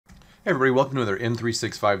Hey everybody, welcome to another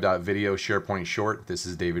M365.video SharePoint short. This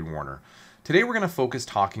is David Warner. Today we're going to focus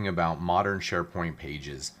talking about modern SharePoint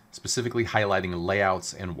pages, specifically highlighting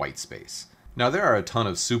layouts and whitespace. Now there are a ton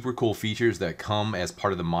of super cool features that come as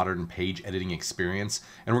part of the modern page editing experience,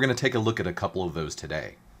 and we're going to take a look at a couple of those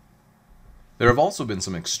today. There have also been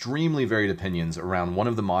some extremely varied opinions around one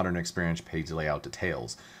of the modern experience page layout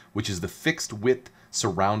details, which is the fixed width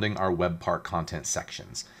surrounding our web part content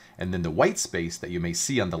sections. And then the white space that you may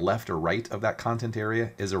see on the left or right of that content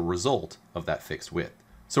area is a result of that fixed width.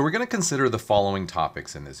 So we're going to consider the following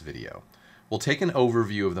topics in this video. We'll take an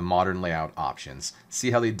overview of the modern layout options,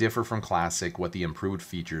 see how they differ from classic, what the improved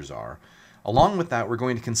features are. Along with that, we're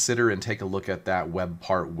going to consider and take a look at that web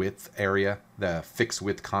part width area, the fixed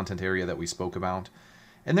width content area that we spoke about.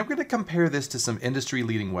 And then we're going to compare this to some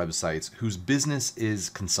industry-leading websites whose business is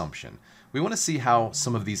consumption. We want to see how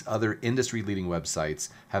some of these other industry-leading websites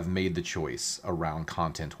have made the choice around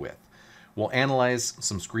content width. We'll analyze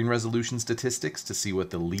some screen resolution statistics to see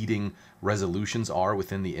what the leading resolutions are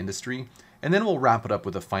within the industry, and then we'll wrap it up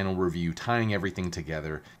with a final review tying everything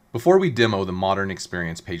together. Before we demo the modern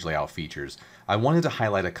experience page layout features, I wanted to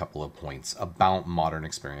highlight a couple of points about modern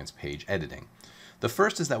experience page editing. The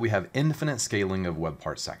first is that we have infinite scaling of web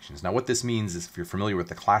part sections. Now what this means is, if you're familiar with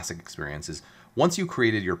the classic experience, is once you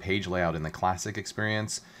created your page layout in the classic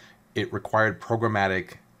experience, it required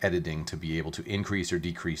programmatic editing to be able to increase or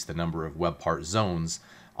decrease the number of web part zones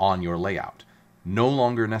on your layout. No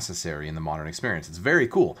longer necessary in the modern experience. It's very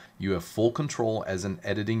cool. You have full control as an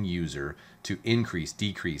editing user to increase,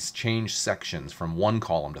 decrease, change sections from 1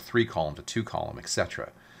 column to 3 column to 2 column,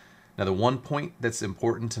 etc. Now the one point that's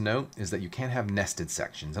important to note is that you can't have nested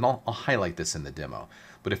sections, and I'll highlight this in the demo.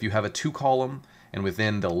 But if you have a 2 column and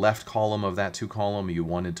within the left column of that 2 column you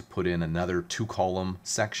wanted to put in another 2 column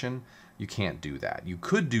section, you can't do that. You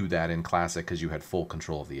could do that in Classic because you had full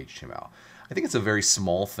control of the HTML. I think it's a very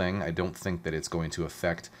small thing. I don't think that it's going to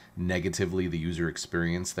affect negatively the user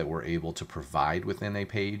experience that we're able to provide within a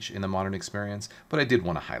page in the modern experience, but I did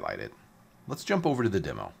want to highlight it. Let's jump over to the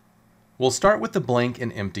demo. We'll start with the blank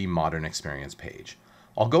and empty modern experience page.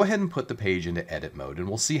 I'll go ahead and put the page into edit mode, and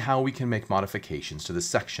we'll see how we can make modifications to the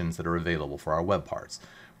sections that are available for our web parts.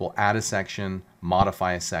 We'll add a section,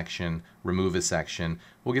 modify a section, remove a section.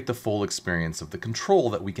 We'll get the full experience of the control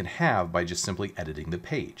that we can have by just simply editing the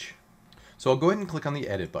page. So I'll go ahead and click on the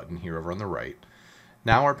edit button here over on the right.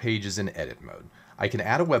 Now our page is in edit mode. I can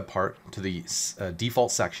add a web part to the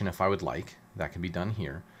default section if I would like. That can be done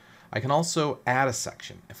here. I can also add a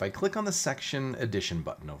section. If I click on the section addition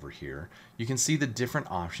button over here, you can see the different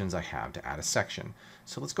options I have to add a section.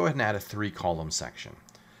 So let's go ahead and add a 3-column section.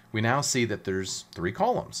 We now see that there's 3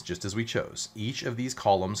 columns, just as we chose. Each of these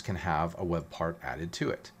columns can have a web part added to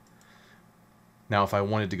it. Now if I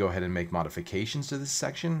wanted to go ahead and make modifications to this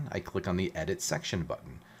section, I click on the Edit Section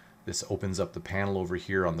button. This opens up the panel over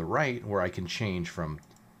here on the right where I can change from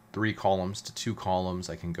 3 columns to 2 columns.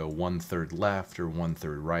 I can go 1/3 left or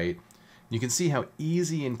 1/3 right. You can see how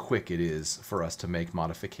easy and quick it is for us to make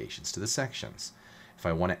modifications to the sections. If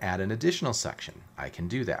I want to add an additional section, I can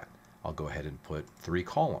do that. I'll go ahead and put 3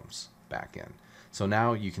 columns back in. So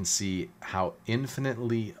now you can see how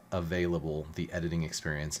infinitely available the editing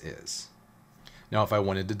experience is. Now if I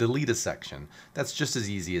wanted to delete a section, that's just as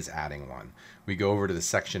easy as adding one. We go over to the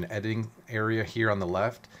section editing area here on the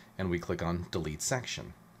left and we click on Delete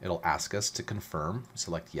Section. It'll ask us to confirm,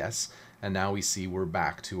 select yes, and now we see we're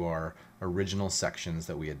back to our original sections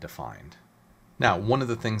that we had defined. Now, one of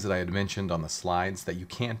the things that I had mentioned on the slides that you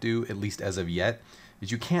can't do, at least as of yet,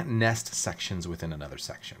 is you can't nest sections within another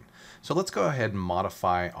section. So let's go ahead and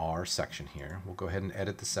modify our section here. We'll go ahead and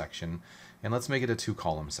edit the section, and let's make it a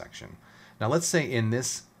 2-column section. Now let's say in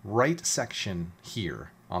this right section here,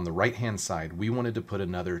 on the right-hand side, we wanted to put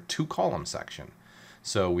another 2-column section.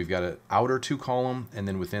 So we've got an outer 2-column, and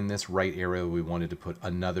then within this right area we wanted to put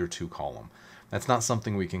another 2-column. That's not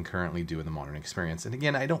something we can currently do in the modern experience. And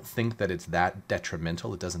again, I don't think that it's that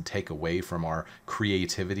detrimental. It doesn't take away from our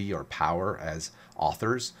creativity or power as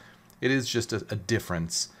authors. It is just a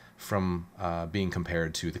difference from being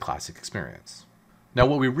compared to the classic experience. Now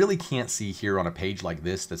what we really can't see here on a page like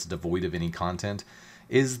this that's devoid of any content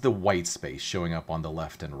is the white space showing up on the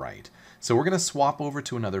left and right. So we're going to swap over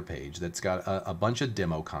to another page that's got a bunch of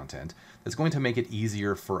demo content that's going to make it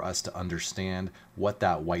easier for us to understand what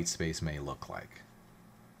that white space may look like.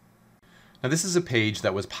 Now this is a page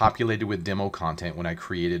that was populated with demo content when I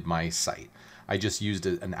created my site. I just used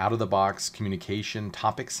an out-of-the-box communication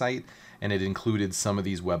topic site, and it included some of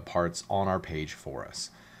these web parts on our page for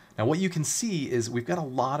us. Now what you can see is we've got a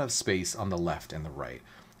lot of space on the left and the right.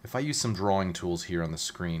 If I use some drawing tools here on the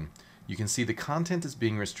screen, you can see the content is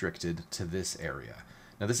being restricted to this area.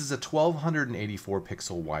 Now this is a 1284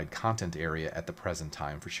 pixel wide content area at the present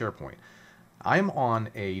time for SharePoint. I'm on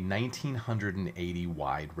a 1980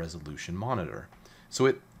 wide resolution monitor. So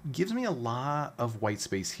it gives me a lot of white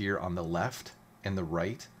space here on the left and the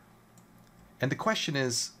right. And the question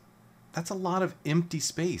is, that's a lot of empty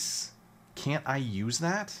space. Can't I use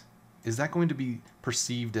that? Is that going to be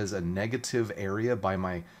perceived as a negative area by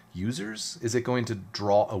my users? Is it going to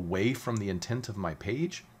draw away from the intent of my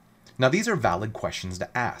page? Now these are valid questions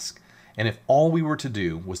to ask. And if all we were to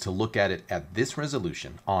do was to look at it at this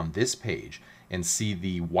resolution on this page and see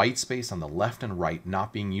the white space on the left and right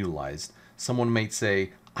not being utilized, someone might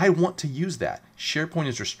say, I want to use that. SharePoint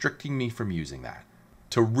is restricting me from using that.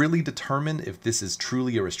 To really determine if this is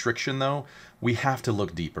truly a restriction though, we have to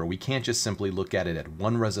look deeper. We can't just simply look at it at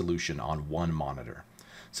one resolution on one monitor.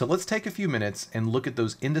 So let's take a few minutes and look at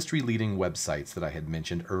those industry-leading websites that I had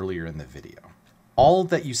mentioned earlier in the video. All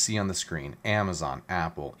that you see on the screen, Amazon,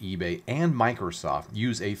 Apple, eBay, and Microsoft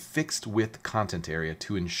use a fixed width content area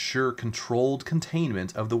to ensure controlled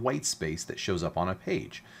containment of the white space that shows up on a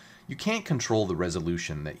page. You can't control the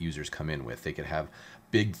resolution that users come in with. They could have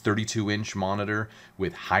big 32-inch monitor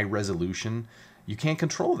with high resolution. You can't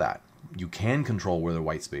control that. You can control where the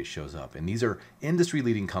white space shows up. And these are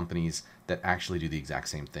industry-leading companies that actually do the exact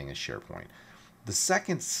same thing as SharePoint. The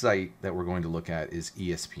second site that we're going to look at is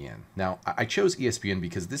ESPN. Now, I chose ESPN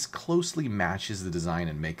because this closely matches the design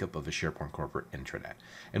and makeup of a SharePoint corporate intranet.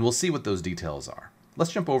 And we'll see what those details are.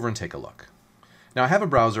 Let's jump over and take a look. Now I have a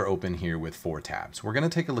browser open here with 4 tabs. We're going to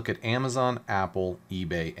take a look at Amazon, Apple,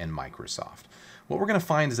 eBay, and Microsoft. What we're going to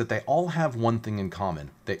find is that they all have one thing in common.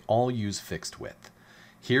 They all use fixed width.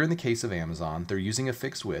 Here in the case of Amazon, they're using a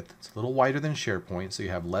fixed width. It's a little wider than SharePoint, so you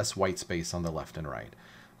have less white space on the left and right.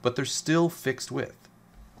 But they're still fixed width.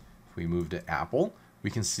 If we move to Apple, we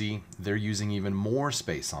can see they're using even more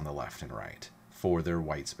space on the left and right for their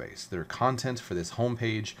white space. Their content for this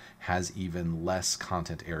homepage has even less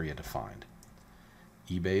content area defined.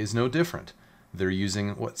 eBay is no different. They're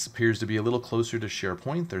using what appears to be a little closer to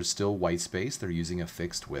SharePoint. There's still white space. They're using a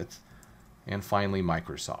fixed width. And finally,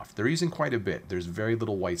 Microsoft. They're using quite a bit. There's very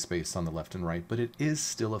little white space on the left and right, but it is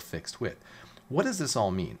still a fixed width. What does this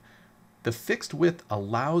all mean? The fixed width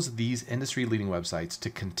allows these industry-leading websites to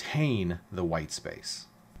contain the white space.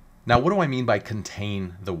 Now, what do I mean by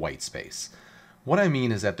contain the white space? What I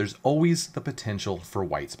mean is that there's always the potential for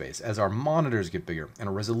white space. As our monitors get bigger and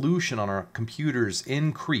our resolution on our computers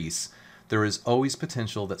increase, there is always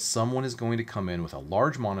potential that someone is going to come in with a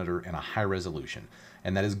large monitor and a high resolution,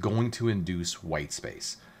 and that is going to induce white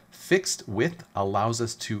space. Fixed width allows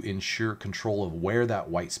us to ensure control of where that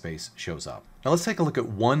white space shows up. Now let's take a look at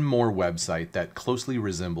one more website that closely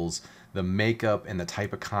resembles the makeup and the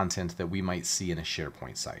type of content that we might see in a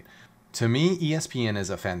SharePoint site. To me, ESPN is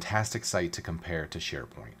a fantastic site to compare to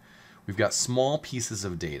SharePoint. We've got small pieces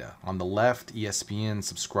of data. On the left, ESPN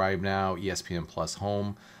Subscribe Now, ESPN Plus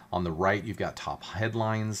Home. On the right, you've got top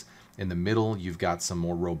headlines. In the middle, you've got some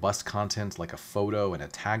more robust content like a photo and a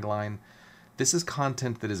tagline. This is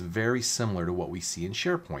content that is very similar to what we see in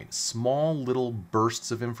SharePoint. Small little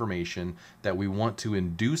bursts of information that we want to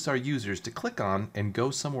induce our users to click on and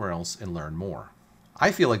go somewhere else and learn more.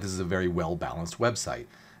 I feel like this is a very well-balanced website.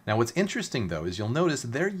 Now what's interesting though is you'll notice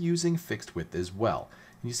they're using fixed width as well.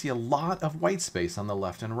 You see a lot of white space on the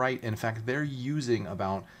left and right. In fact, they're using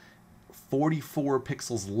about 44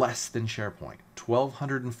 pixels less than SharePoint.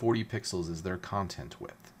 1240 pixels is their content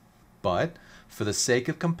width. But for the sake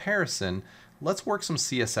of comparison, let's work some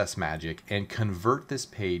CSS magic and convert this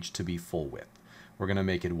page to be full width. We're going to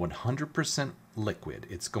make it 100% liquid.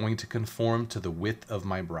 It's going to conform to the width of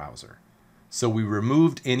my browser. So we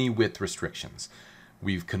removed any width restrictions.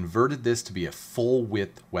 We've converted this to be a full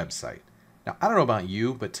width website. Now, I don't know about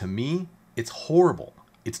you, but to me, it's horrible.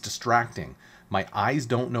 It's distracting. My eyes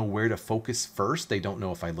don't know where to focus first. They don't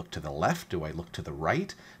know if I look to the left. Do I look to the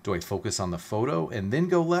right? Do I focus on the photo and then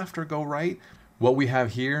go left or go right? What we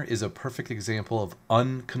have here is a perfect example of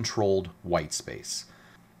uncontrolled white space.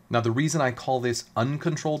 Now, the reason I call this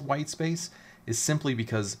uncontrolled white space is simply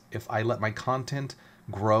because if I let my content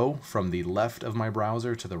grow from the left of my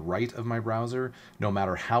browser to the right of my browser, no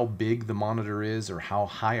matter how big the monitor is or how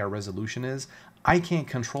high our resolution is, I can't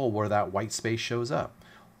control where that white space shows up.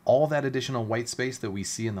 All that additional white space that we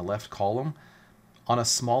see in the left column, on a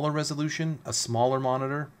smaller resolution, a smaller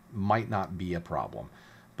monitor might not be a problem.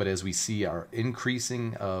 But as we see our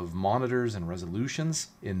increasing of monitors and resolutions,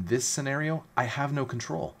 in this scenario, I have no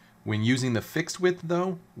control. When using the fixed width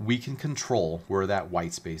though, we can control where that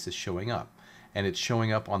white space is showing up. And it's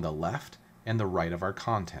showing up on the left and the right of our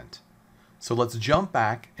content. So let's jump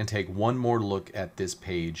back and take one more look at this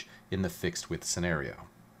page in the fixed width scenario.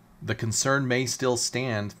 The concern may still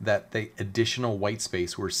stand that the additional white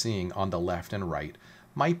space we're seeing on the left and right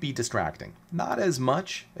might be distracting. Not as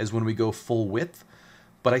much as when we go full width,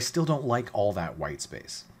 but I still don't like all that white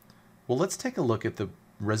space. Well, let's take a look at the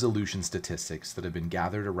resolution statistics that have been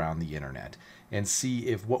gathered around the internet and see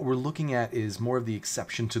if what we're looking at is more of the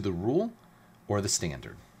exception to the rule or the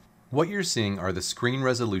standard. What you're seeing are the screen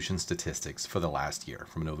resolution statistics for the last year,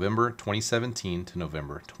 from November 2017 to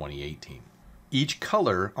November 2018. Each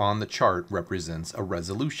color on the chart represents a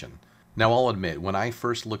resolution. Now, I'll admit, when I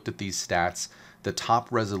first looked at these stats, the top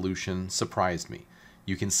resolution surprised me.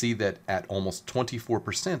 You can see that at almost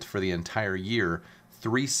 24% for the entire year,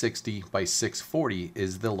 360 by 640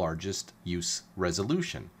 is the largest use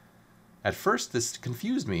resolution. At first, this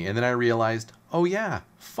confused me, and then I realized, oh yeah,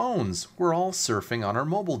 phones, we're all surfing on our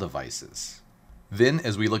mobile devices. Then,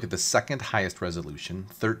 as we look at the second highest resolution,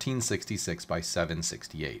 1366 by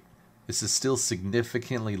 768. This is still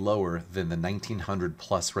significantly lower than the 1900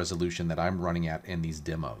 plus resolution that I'm running at in these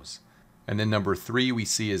demos. And then number 3 we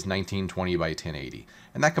see is 1920 by 1080,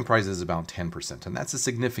 and that comprises about 10%, and that's a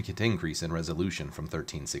significant increase in resolution from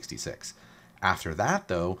 1366. After that,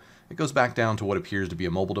 though, it goes back down to what appears to be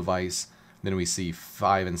a mobile device. Then we see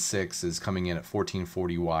 5 and 6 is coming in at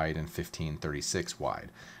 1440 wide and 1536 wide.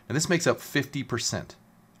 And this makes up 50%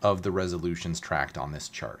 of the resolutions tracked on this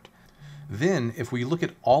chart. Then, if we look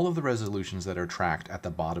at all of the resolutions that are tracked at the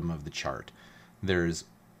bottom of the chart, there's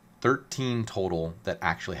 13 total that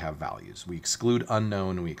actually have values. We exclude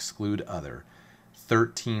unknown and we exclude other.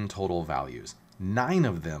 13 total values. 9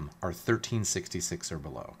 of them are 1366 or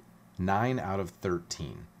below. 9 out of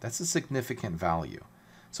 13. That's a significant value.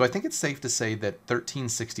 So I think it's safe to say that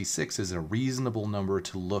 1366 is a reasonable number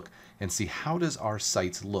to look and see how does our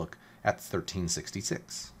sites look at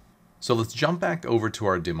 1366. So let's jump back over to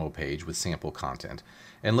our demo page with sample content,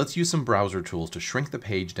 and let's use some browser tools to shrink the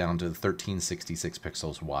page down to 1366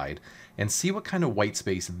 pixels wide and see what kind of white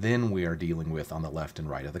space then we are dealing with on the left and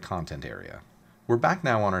right of the content area. We're back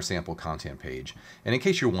now on our sample content page, and in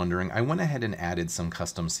case you're wondering, I went ahead and added some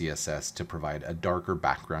custom CSS to provide a darker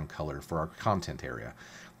background color for our content area.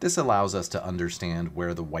 This allows us to understand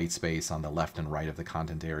where the white space on the left and right of the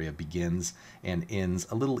content area begins and ends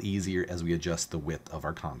a little easier as we adjust the width of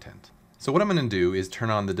our content. So what I'm going to do is turn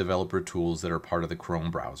on the developer tools that are part of the Chrome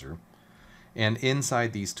browser. And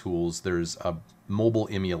inside these tools, there's a mobile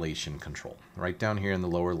emulation control right down here in the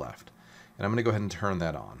lower left. And I'm going to go ahead and turn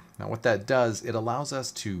that on. Now what that does, it allows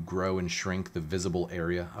us to grow and shrink the visible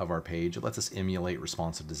area of our page. It lets us emulate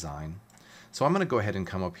responsive design. So I'm going to go ahead and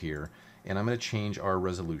come up here and I'm going to change our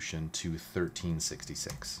resolution to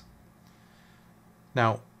 1366.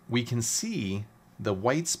 Now we can see the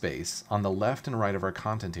white space on the left and right of our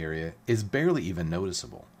content area is barely even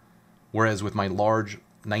noticeable. Whereas with my large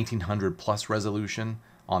 1900 plus resolution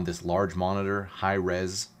on this large monitor, high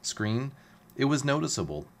res screen, it was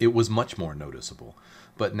noticeable. It was much more noticeable.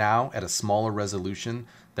 But now at a smaller resolution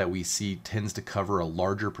that we see tends to cover a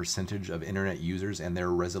larger percentage of internet users and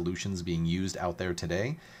their resolutions being used out there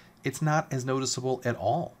today, it's not as noticeable at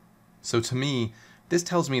all. So to me, this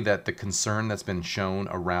tells me that the concern that's been shown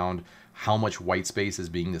around how much white space is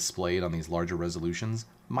being displayed on these larger resolutions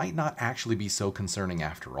might not actually be so concerning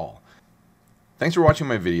after all. Thanks for watching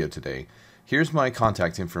my video today. Here's my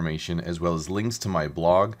contact information as well as links to my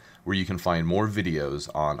blog where you can find more videos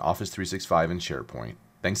on Office 365 and SharePoint.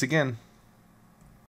 Thanks again.